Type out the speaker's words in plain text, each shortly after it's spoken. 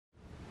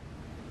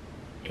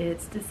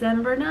It's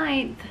December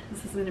 9th.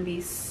 This is going to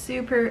be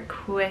super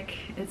quick.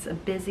 It's a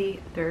busy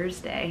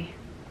Thursday.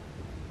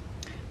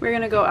 We're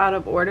going to go out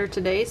of order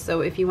today,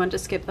 so if you want to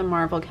skip the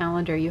Marvel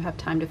calendar, you have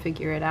time to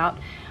figure it out.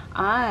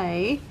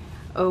 I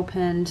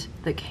opened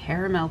the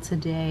caramel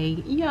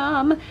today.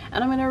 Yum!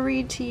 And I'm going to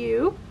read to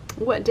you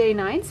what day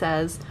 9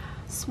 says.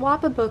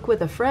 Swap a book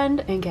with a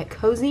friend and get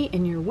cozy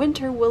in your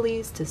winter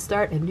woolies to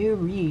start a new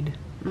read.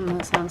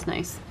 That sounds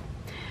nice.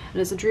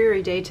 And it's a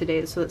dreary day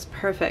today, so it's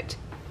perfect.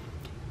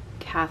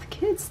 Cath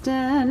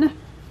Kidston.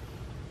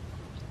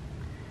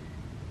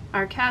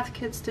 Our Cath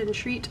Kidston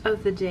treat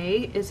of the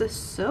day is a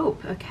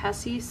soap, a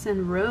cassis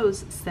and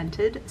rose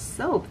scented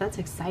soap. That's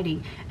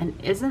exciting. And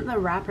isn't the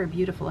wrapper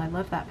beautiful? I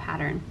love that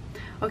pattern.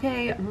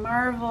 Okay,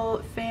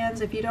 Marvel fans,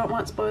 if you don't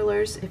want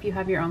spoilers, if you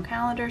have your own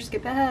calendar,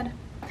 skip ahead.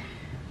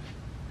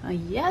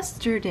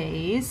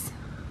 Yesterday's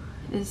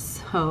is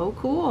so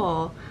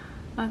cool.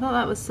 I thought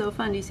that was so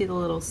fun. Do you see the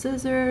little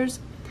scissors?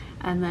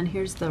 And then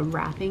here's the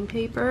wrapping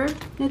paper.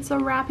 It's a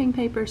wrapping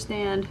paper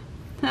stand.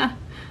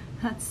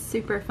 That's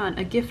super fun.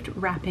 A gift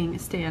wrapping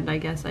stand, I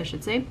guess I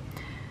should say.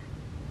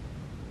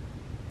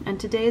 And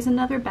today is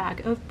another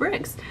bag of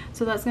bricks.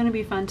 So that's going to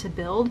be fun to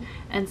build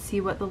and see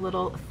what the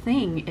little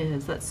thing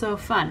is. That's so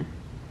fun.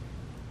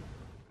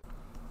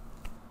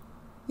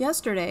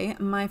 Yesterday,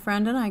 my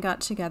friend and I got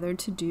together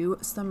to do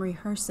some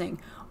rehearsing.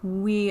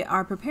 We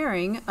are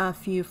preparing a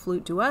few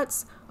flute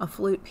duets, a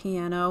flute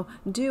piano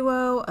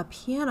duo, a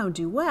piano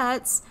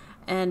duets,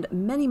 and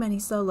many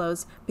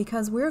solos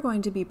because we're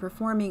going to be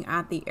performing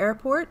at the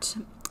airport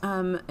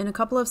in a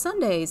couple of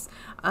Sundays.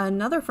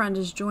 Another friend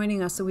is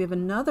joining us, so we have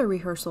another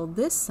rehearsal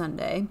this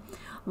Sunday.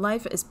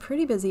 Life is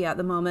pretty busy at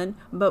the moment,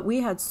 but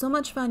we had so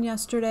much fun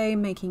yesterday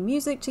making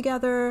music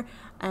together,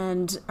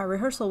 and our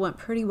rehearsal went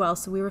pretty well,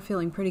 so we were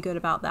feeling pretty good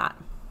about that.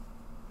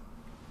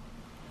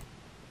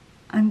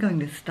 I'm going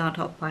to start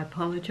off by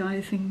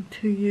apologizing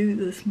to you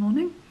this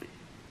morning.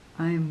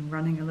 I'm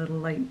running a little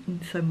late,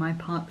 and so my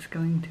part's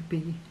going to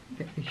be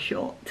very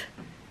short.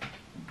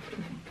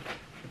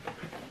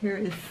 Here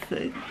is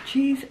the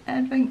cheese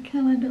advent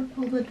calendar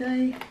for the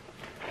day.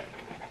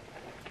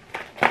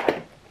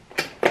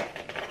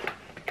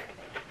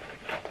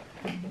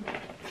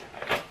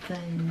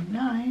 Day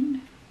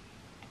 9.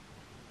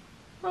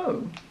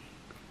 Oh,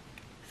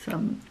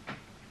 some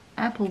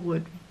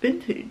Applewood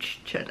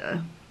vintage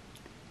cheddar.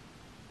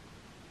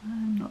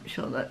 I'm not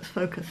sure that's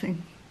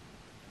focusing.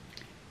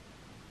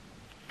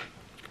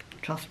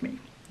 Trust me,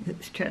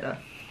 it's cheddar.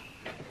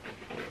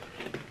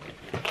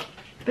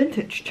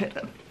 Vintage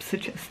cheddar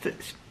suggests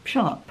it's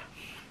sharp.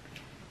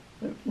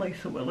 So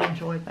Lisa will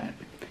enjoy that.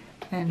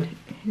 And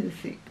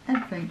here's the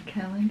advent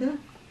calendar.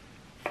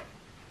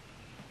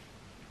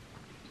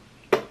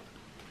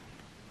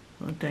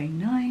 For day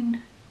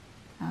 9.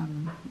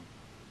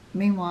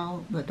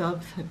 Meanwhile, the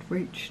doves had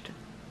reached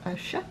a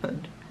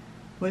shepherd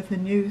with the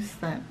news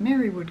that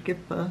Mary would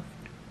give birth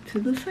to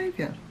the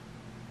Saviour.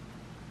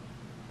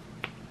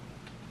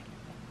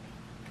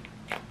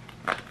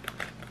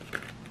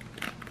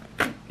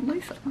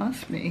 Lisa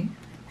asked me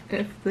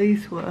if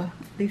these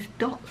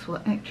dots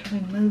were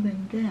actually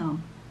moving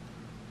down,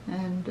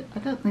 and I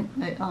don't think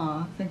they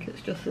are. I think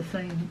it's just the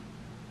same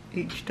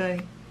each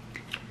day.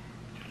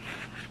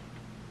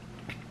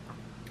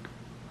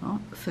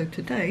 So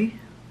today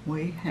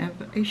we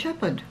have a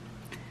shepherd,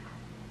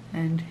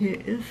 and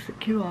here is the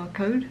QR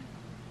code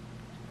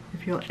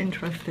if you're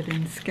interested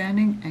in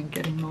scanning and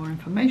getting more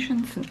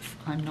information, since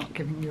I'm not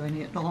giving you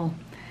any at all.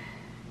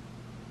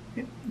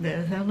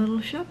 There's our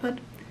little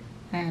shepherd,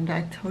 and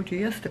I told you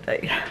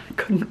yesterday I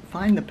couldn't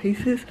find the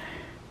pieces.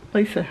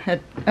 Lisa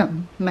had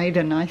made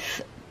a nice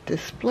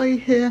display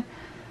here.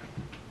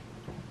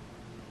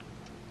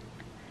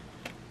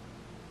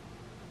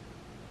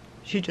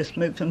 She just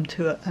moved them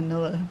to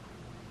another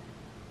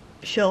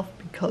shelf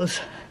because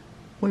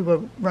we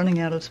were running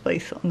out of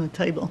space on the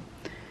table.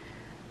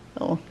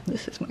 Oh,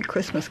 this is my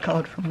Christmas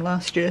card from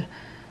last year.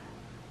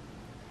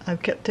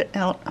 I've kept it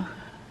out.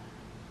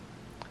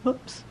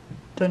 Whoops,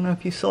 don't know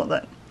if you saw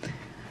that.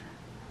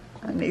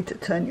 I need to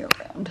turn you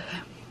around.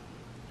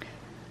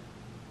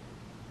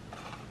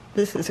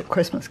 This is a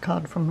Christmas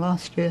card from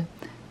last year.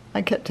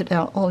 I kept it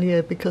out all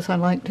year because I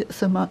liked it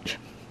so much.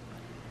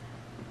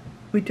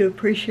 We do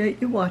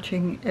appreciate you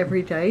watching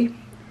every day.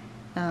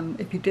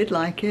 If you did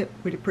like it,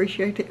 we'd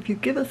appreciate it if you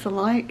give us a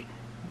like,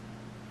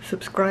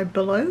 subscribe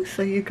below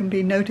so you can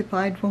be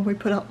notified when we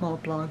put up more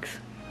vlogs.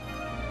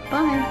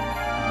 Bye!